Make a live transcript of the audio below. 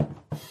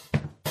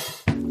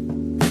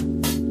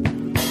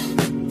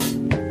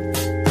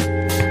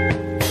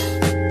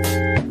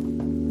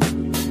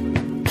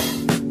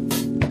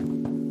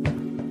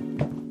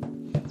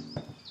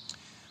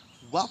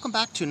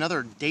to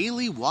another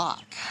Daily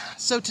Walk.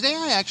 So today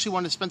I actually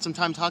want to spend some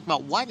time talking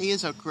about what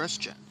is a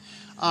Christian.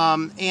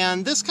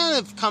 And this kind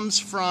of comes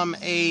from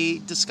a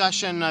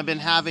discussion I've been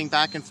having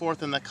back and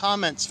forth in the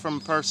comments from a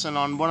person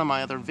on one of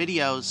my other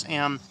videos.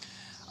 And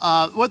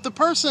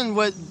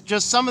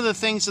just some of the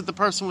things that the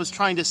person was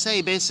trying to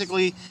say,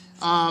 basically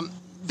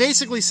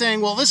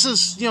saying, well, this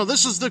is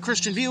the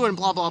Christian view and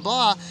blah, blah,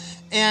 blah.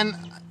 And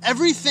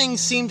everything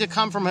seemed to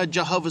come from a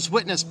Jehovah's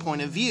Witness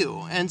point of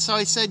view. And so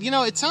I said,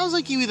 it sounds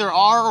like you either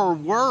are or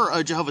were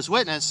a Jehovah's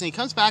Witness. And he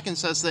comes back and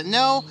says that,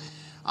 no,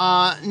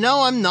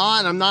 I'm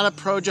not. I'm not a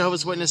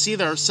pro-Jehovah's Witness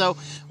either. So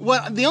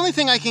the only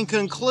thing I can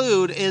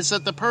conclude is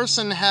that the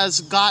person has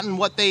gotten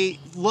what they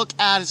look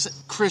at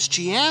as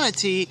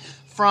Christianity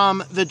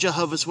from the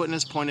Jehovah's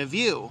Witness point of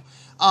view.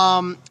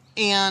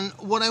 And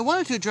what I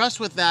wanted to address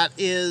with that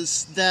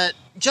is that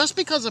just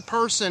because a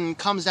person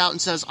comes out and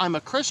says, I'm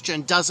a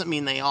Christian, doesn't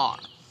mean they are.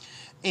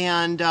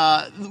 And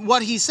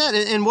what he said,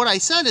 and what I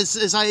said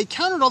is I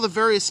countered all the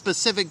various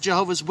specific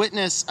Jehovah's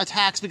Witness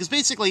attacks, because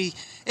basically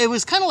it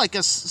was kind of like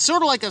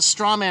sort of like a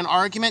straw man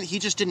argument. He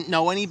just didn't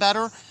know any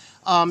better,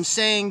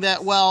 saying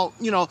that, well,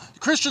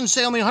 Christians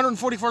say only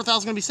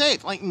 144,000 going to be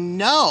saved. Like,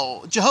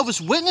 no,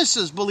 Jehovah's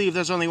Witnesses believe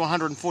there's only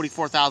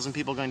 144,000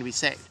 people going to be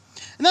saved.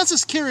 And that's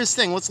this curious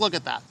thing. Let's look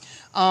at that.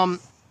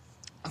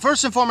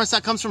 First and foremost,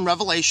 that comes from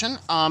Revelation.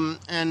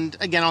 And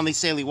again, on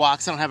these daily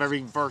walks, I don't have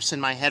every verse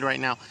in my head right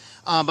now.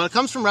 But it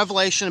comes from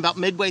Revelation about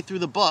midway through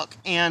the book.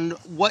 And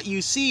what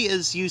you see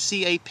is you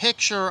see a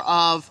picture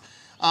in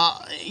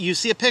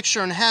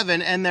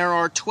heaven, and there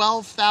are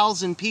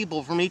 12,000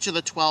 people from each of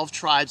the 12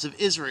 tribes of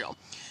Israel.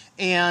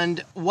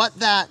 And what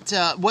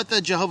the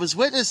Jehovah's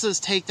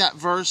Witnesses take that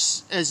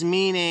verse as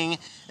meaning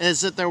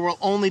is that there will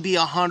only be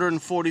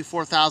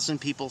 144,000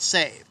 people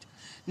saved.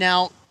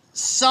 Now,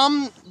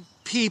 some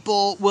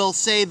people will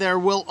say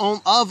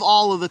of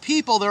all of the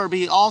people, there will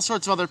be all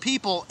sorts of other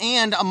people,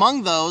 and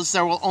among those,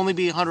 there will only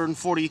be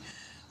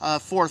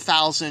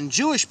 144,000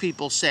 Jewish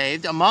people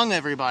saved among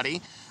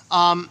everybody.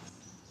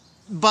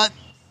 But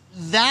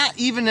that,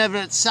 even in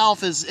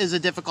itself, is a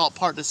difficult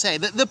part to say.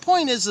 The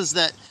point is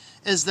that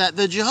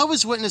the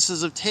Jehovah's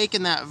Witnesses have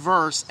taken that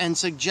verse and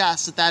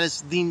suggest that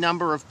is the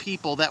number of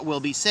people that will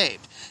be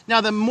saved.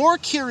 Now, the more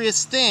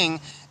curious thing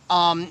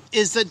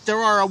is that there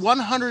are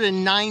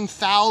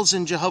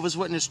 109,000 Jehovah's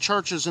Witness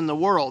churches in the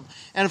world.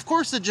 And of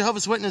course, the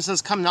Jehovah's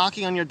Witnesses come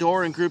knocking on your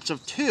door in groups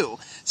of 2.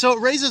 So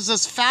it raises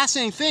this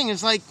fascinating thing.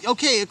 It's like,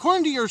 okay,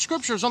 according to your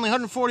scriptures, only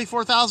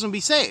 144,000 will be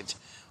saved.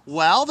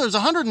 Well, there's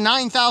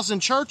 109,000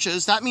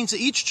 churches. That means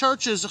that each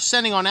church is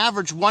sending on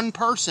average one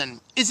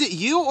person. Is it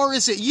you or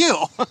is it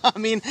you? I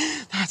mean,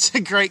 that's a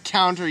great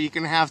counter you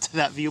can have to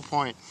that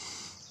viewpoint.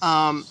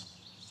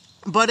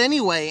 But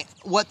anyway,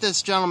 what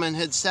this gentleman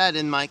had said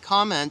in my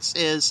comments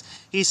is,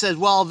 he said,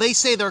 well, they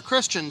say they're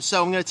Christians,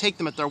 so I'm going to take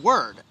them at their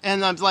word.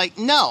 And I'm like,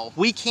 no,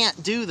 we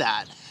can't do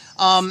that.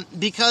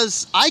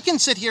 Because I can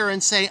sit here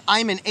and say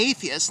I'm an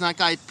atheist, and that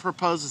guy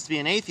proposes to be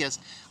an atheist.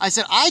 I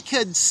said, I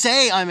could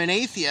say I'm an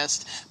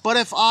atheist, but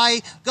if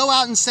I go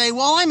out and say,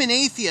 well, I'm an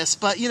atheist,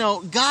 but,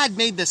 God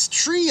made this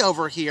tree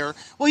over here,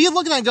 well, you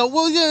look at it and go,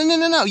 well,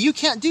 no, you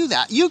can't do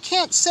that. You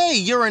can't say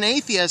you're an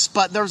atheist,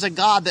 but there's a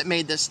God that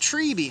made this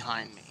tree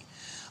behind me.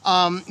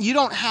 You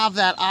don't have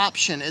that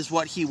option, is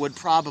what he would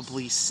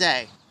probably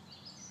say.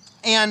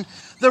 And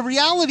the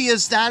reality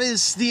is that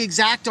is the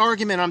exact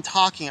argument I'm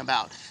talking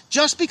about.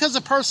 Just because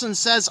a person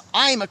says,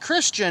 I'm a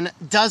Christian,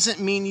 doesn't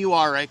mean you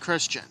are a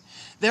Christian.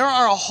 There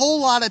are a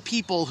whole lot of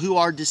people who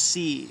are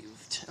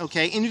deceived,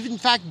 okay? And in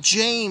fact,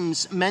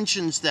 James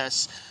mentions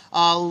this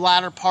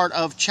latter part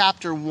of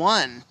chapter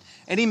 1.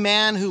 Any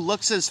man who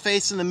looks at his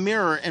face in the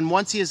mirror and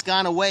once he has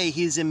gone away,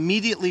 he's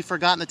immediately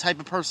forgotten the type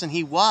of person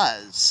he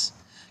was.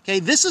 Okay,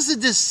 this is a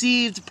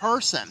deceived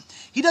person.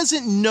 He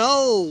doesn't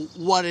know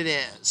what it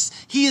is.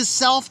 He is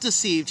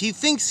self-deceived. He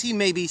thinks he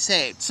may be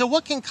saved. So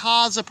what can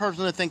cause a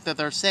person to think that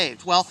they're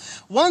saved? Well,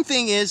 one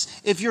thing is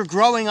if you're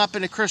growing up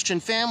in a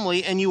Christian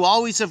family and you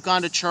always have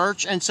gone to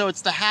church, and so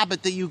it's the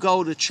habit that you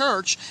go to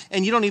church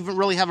and you don't even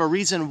really have a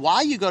reason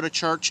why you go to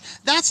church,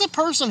 that's a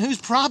person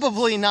who's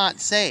probably not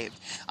saved.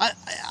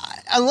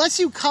 Unless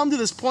you come to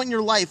this point in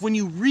your life when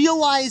you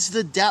realize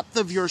the depth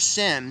of your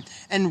sin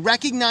and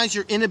recognize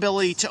your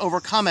inability to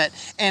overcome it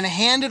and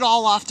hand it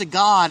all off to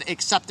God,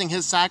 accepting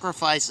his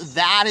sacrifice,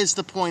 that is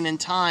the point in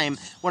time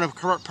when a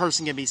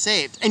person can be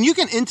saved. And you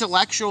can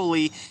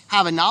intellectually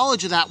have a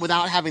knowledge of that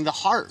without having the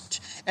heart.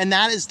 And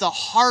that is the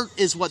heart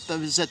is what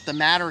is at the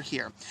matter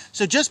here.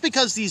 So just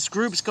because these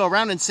groups go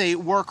around and say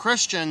we're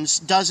Christians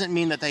doesn't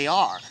mean that they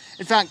are.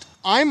 In fact,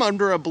 I'm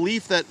under a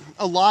belief that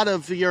a lot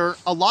of your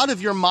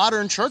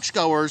modern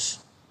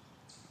churchgoers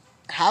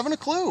haven't a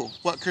clue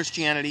what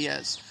Christianity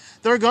is.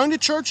 They're going to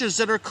churches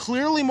that are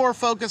clearly more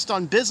focused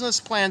on business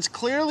plans,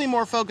 clearly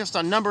more focused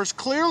on numbers,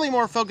 clearly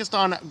more focused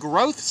on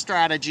growth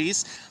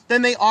strategies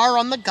than they are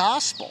on the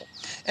gospel.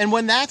 And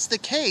when that's the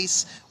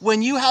case,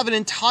 when you have an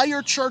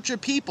entire church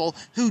of people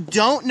who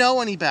don't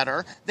know any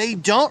better, they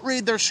don't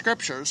read their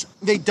scriptures,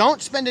 they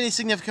don't spend any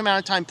significant amount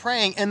of time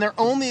praying, and their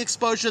only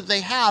exposure that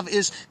they have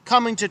is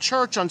coming to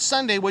church on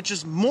Sunday, which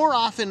is more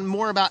often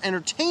more about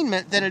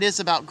entertainment than it is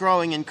about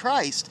growing in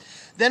Christ,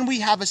 then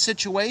we have a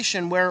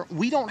situation where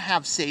we don't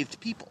have saved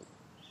people.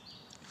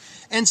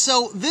 And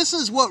so this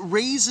is what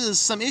raises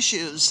some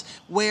issues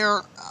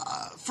where,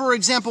 for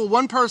example,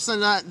 one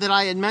person that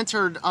I had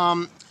mentored,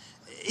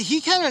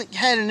 he kind of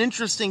had an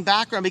interesting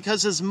background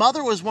because his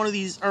mother was one of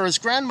these, or his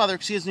grandmother,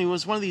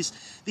 was one of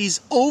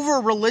these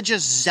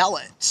over-religious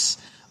zealots.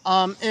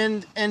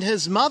 And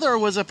his mother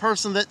was a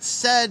person that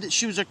said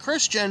she was a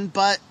Christian,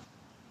 but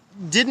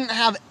didn't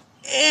have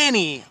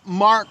any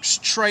marks,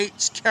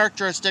 traits,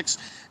 characteristics,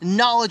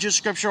 knowledge of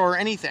Scripture or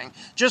anything.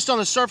 Just on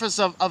the surface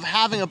of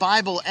having a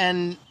Bible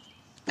and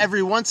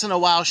every once in a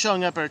while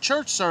showing up at a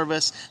church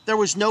service, there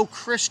was no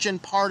Christian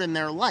part in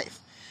their life.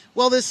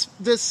 Well, this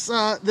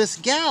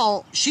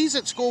gal, she's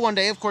at school one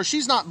day. Of course,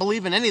 she's not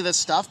believing any of this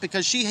stuff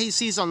because he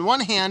sees on one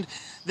hand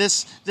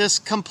this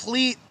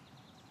complete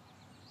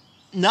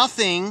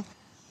nothing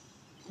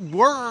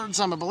words,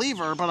 I'm a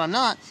believer, but I'm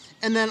not.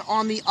 And then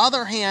on the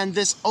other hand,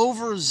 this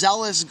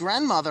overzealous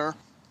grandmother,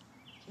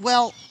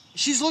 well,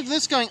 she's looking at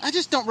this going, I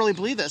just don't really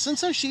believe this. And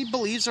so she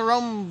believes her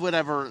own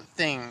whatever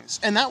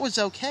things. And that was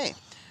okay.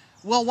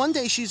 Well, one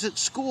day she's at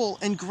school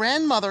and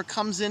grandmother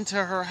comes into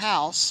her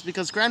house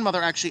because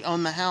grandmother actually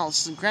owned the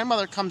house. And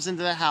grandmother comes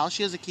into the house.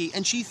 She has a key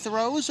and she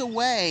throws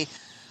away.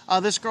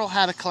 This girl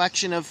had a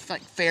collection of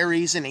like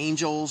fairies and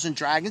angels and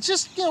dragons,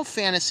 just,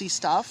 fantasy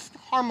stuff,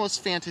 harmless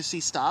fantasy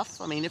stuff.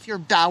 I mean, if you're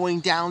bowing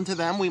down to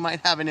them, we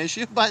might have an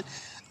issue. But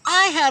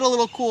I had a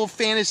little cool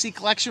fantasy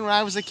collection when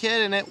I was a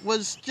kid, and it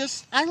was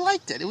just, I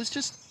liked it. It was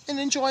just an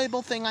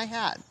enjoyable thing I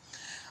had.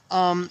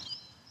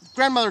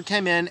 Grandmother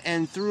came in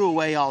and threw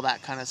away all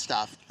that kind of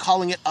stuff,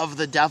 calling it of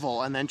the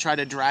devil, and then tried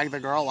to drag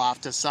the girl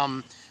off to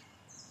some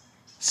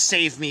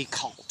save me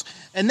cult.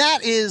 And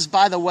that is,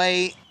 by the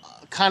way,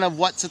 kind of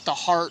what's at the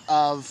heart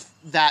of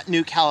that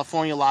new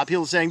California law.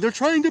 People saying they're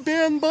trying to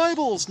ban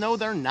Bibles. No,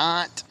 they're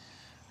not.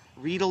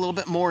 Read a little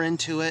bit more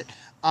into it.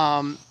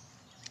 But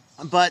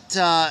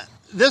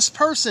this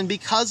person,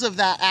 because of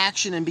that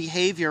action and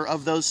behavior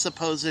of those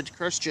supposed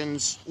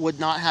Christians, would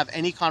not have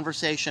any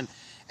conversation.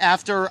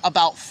 After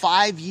about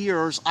 5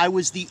 years, I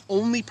was the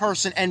only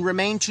person, and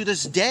remain to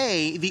this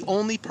day, the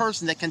only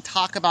person that can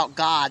talk about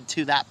God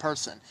to that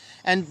person.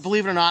 And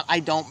believe it or not, I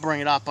don't bring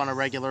it up on a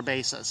regular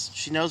basis.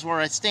 She knows where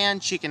I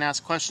stand. She can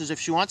ask questions if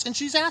she wants, and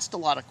she's asked a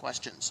lot of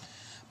questions.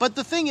 But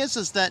the thing is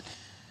that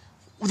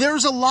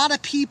there's a lot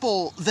of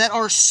people that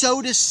are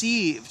so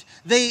deceived.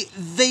 They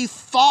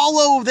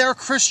follow their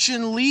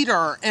Christian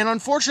leader, and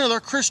unfortunately,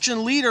 their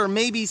Christian leader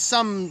may be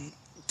some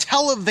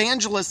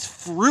televangelist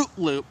Fruit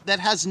Loop that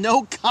has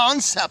no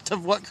concept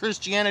of what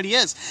Christianity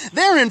is.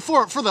 They're in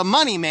for it for the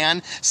money,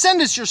 man.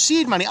 Send us your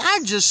seed money.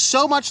 I'd just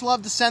so much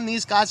love to send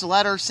these guys a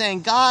letter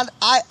saying, God,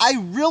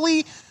 I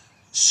really,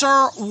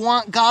 sir,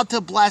 want God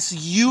to bless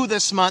you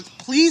this month.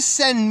 Please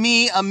send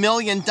me $1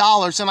 million.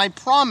 And I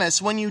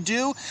promise when you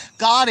do,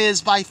 God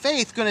is by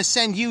faith going to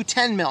send you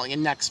 10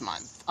 million next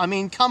month. I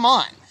mean, come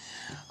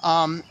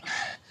on.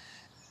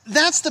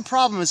 That's the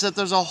problem, is that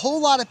there's a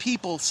whole lot of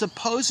people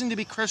supposing to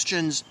be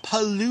Christians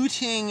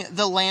polluting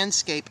the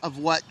landscape of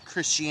what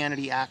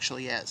Christianity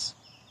actually is.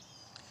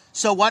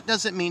 So what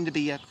does it mean to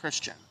be a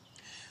Christian?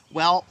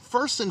 Well,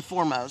 first and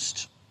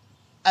foremost,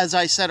 as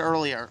I said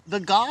earlier, the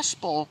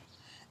gospel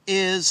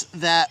is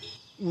that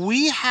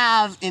we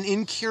have an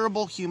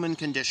incurable human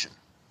condition.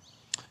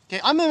 Okay,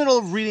 I'm in the middle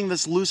of reading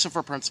this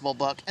Lucifer Principle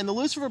book, and the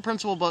Lucifer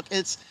Principle book,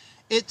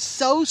 it's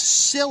so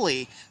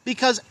silly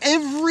because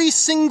every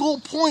single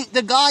point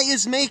the guy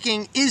is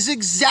making is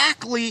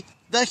exactly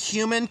the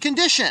human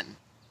condition.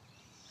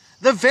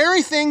 The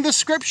very thing the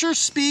scripture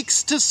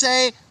speaks to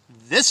say,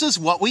 this is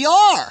what we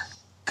are.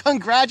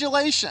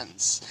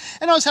 Congratulations.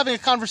 And I was having a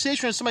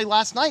conversation with somebody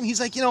last night, and he's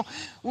like,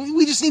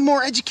 we just need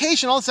more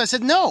education. All this. I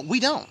said, no, we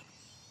don't.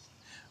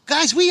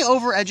 Guys, we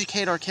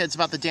overeducate our kids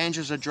about the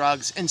dangers of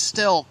drugs, and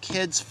still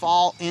kids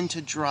fall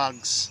into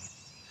drugs.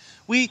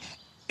 We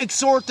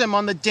exhort them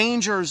on the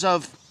dangers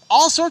of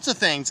all sorts of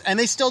things, and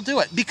they still do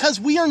it because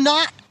we are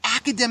not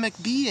academic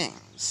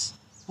beings.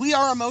 We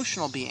are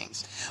emotional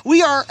beings.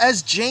 We are,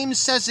 as James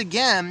says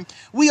again,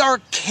 we are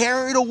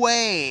carried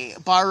away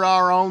by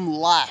our own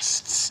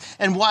lusts.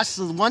 And once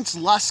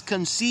lust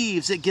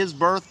conceives, it gives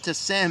birth to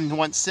sin.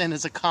 Once sin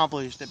is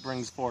accomplished, it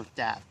brings forth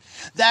death.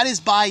 That is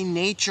by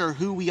nature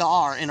who we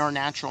are in our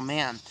natural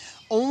man.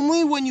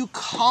 Only when you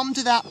come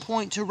to that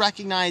point to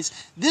recognize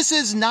this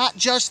is not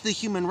just the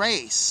human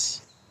race.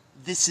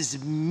 This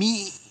is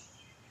me,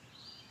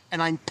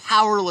 and I'm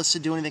powerless to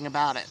do anything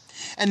about it.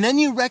 And then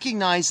you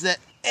recognize that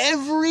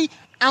every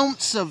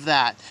ounce of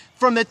that,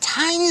 from the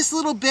tiniest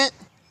little bit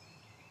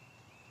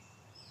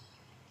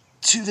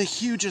to the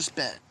hugest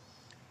bit,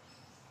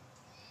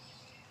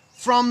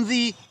 from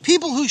the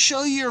people who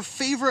show you your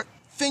favorite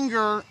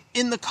finger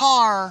in the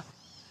car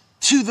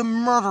to the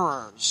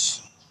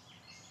murderers,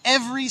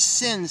 Every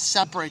sin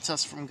separates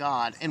us from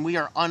God, and we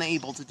are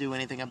unable to do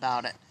anything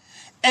about it.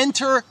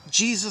 Enter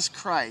Jesus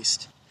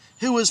Christ,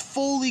 who is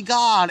fully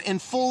God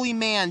and fully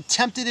man,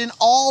 tempted in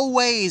all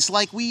ways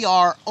like we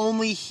are,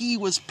 only he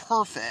was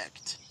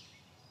perfect.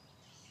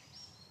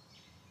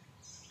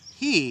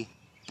 He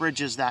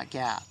bridges that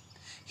gap.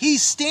 He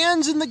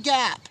stands in the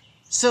gap,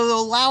 so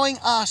allowing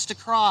us to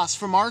cross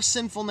from our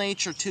sinful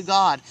nature to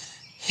God.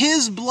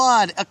 His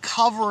blood, a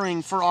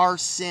covering for our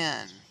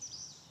sin.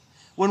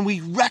 When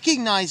we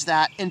recognize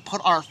that and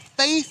put our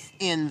faith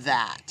in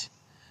that,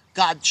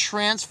 God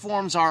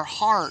transforms our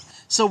heart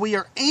so we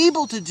are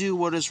able to do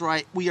what is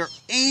right. We are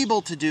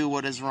able to do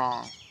what is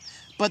wrong.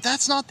 But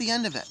that's not the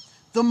end of it.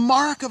 The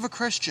mark of a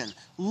Christian: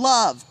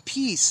 love,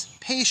 peace,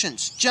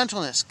 patience,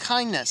 gentleness,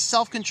 kindness,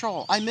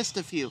 self-control. I missed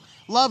a few.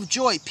 Love,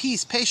 joy,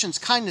 peace, patience,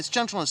 kindness,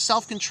 gentleness,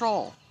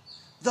 self-control.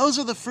 Those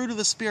are the fruit of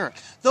the Spirit.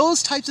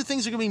 Those types of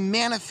things are going to be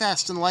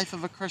manifest in the life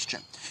of a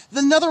Christian.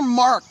 Another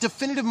mark,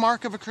 definitive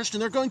mark of a Christian,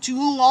 they're going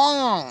to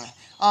long.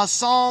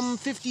 Psalm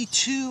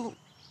 52,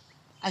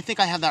 I think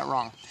I have that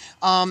wrong.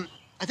 I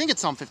think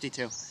it's Psalm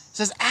 52. It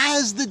says,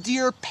 as the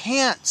deer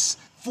pants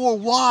for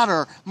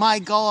water, my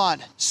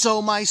God,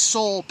 so my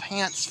soul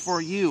pants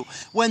for you.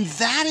 When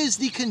that is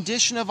the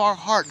condition of our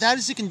heart, that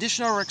is the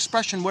condition of our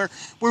expression, where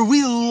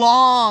we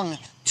long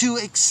to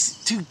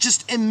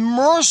just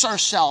immerse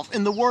ourselves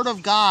in the Word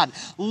of God,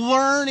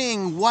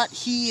 learning what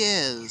He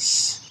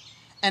is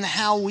and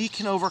how we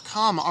can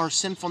overcome our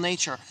sinful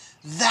nature.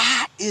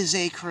 That is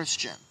a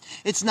Christian.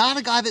 It's not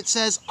a guy that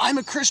says, I'm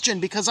a Christian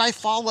because I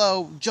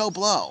follow Joe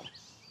Blow.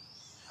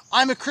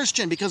 I'm a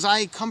Christian because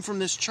I come from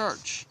this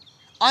church.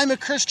 I'm a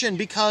Christian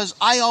because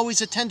I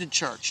always attended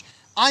church.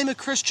 I'm a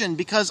Christian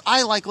because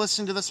I like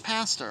listening to this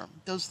pastor.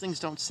 Those things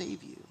don't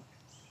save you.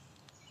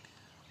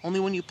 Only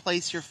when you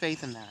place your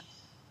faith in that.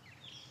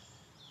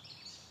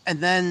 And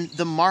then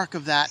the mark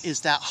of that is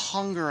that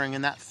hungering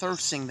and that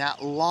thirsting,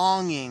 that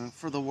longing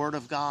for the Word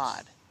of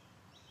God.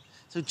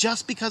 So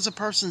just because a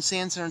person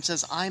stands there and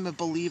says, I'm a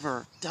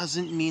believer,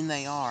 doesn't mean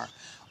they are.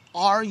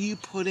 Are you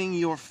putting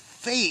your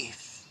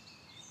faith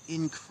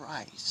in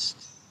Christ?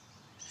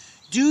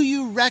 Do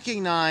you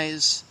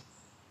recognize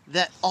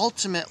that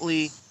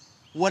ultimately,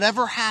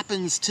 whatever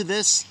happens to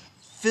this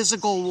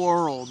physical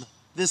world,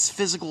 this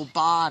physical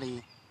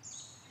body,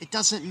 it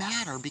doesn't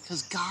matter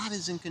because God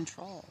is in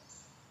control?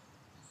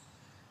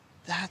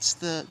 That's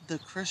the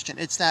Christian.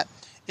 It's that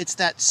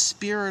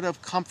spirit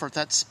of comfort,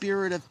 that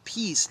spirit of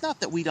peace.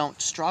 Not that we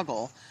don't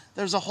struggle.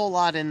 There's a whole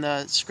lot in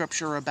the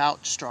scripture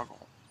about struggle.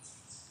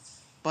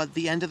 But at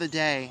the end of the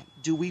day,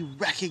 do we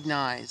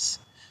recognize,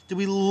 do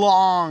we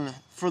long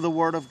for the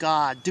Word of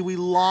God? Do we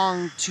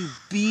long to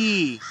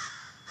be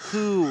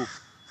who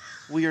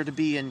we are to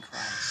be in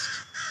Christ?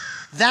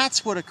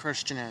 That's what a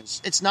Christian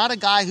is. It's not a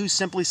guy who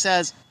simply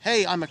says,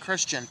 hey, I'm a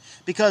Christian,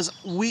 because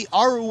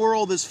our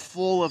world is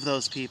full of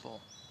those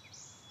people.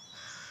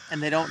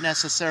 And they don't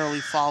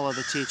necessarily follow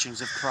the teachings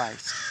of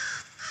Christ.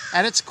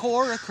 At its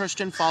core, a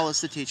Christian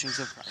follows the teachings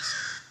of Christ.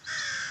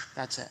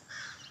 That's it.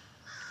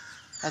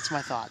 That's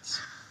my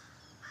thoughts.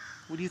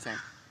 What do you think?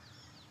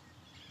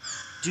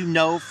 Do you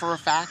know for a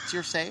fact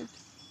you're saved?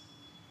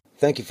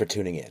 Thank you for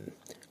tuning in.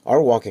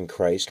 Our Walk in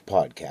Christ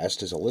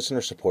podcast is a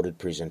listener-supported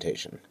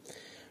presentation.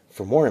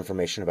 For more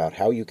information about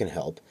how you can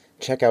help,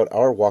 check out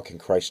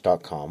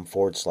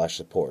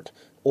ourwalkinchrist.com/support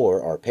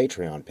or our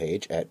Patreon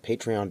page at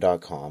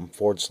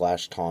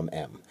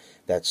patreon.com/TomM.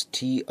 That's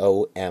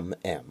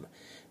TOMM.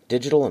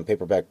 Digital and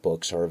paperback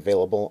books are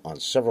available on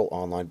several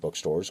online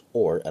bookstores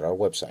or at our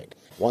website.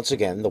 Once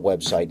again, the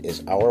website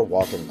is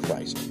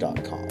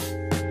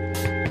ourwalkinchrist.com.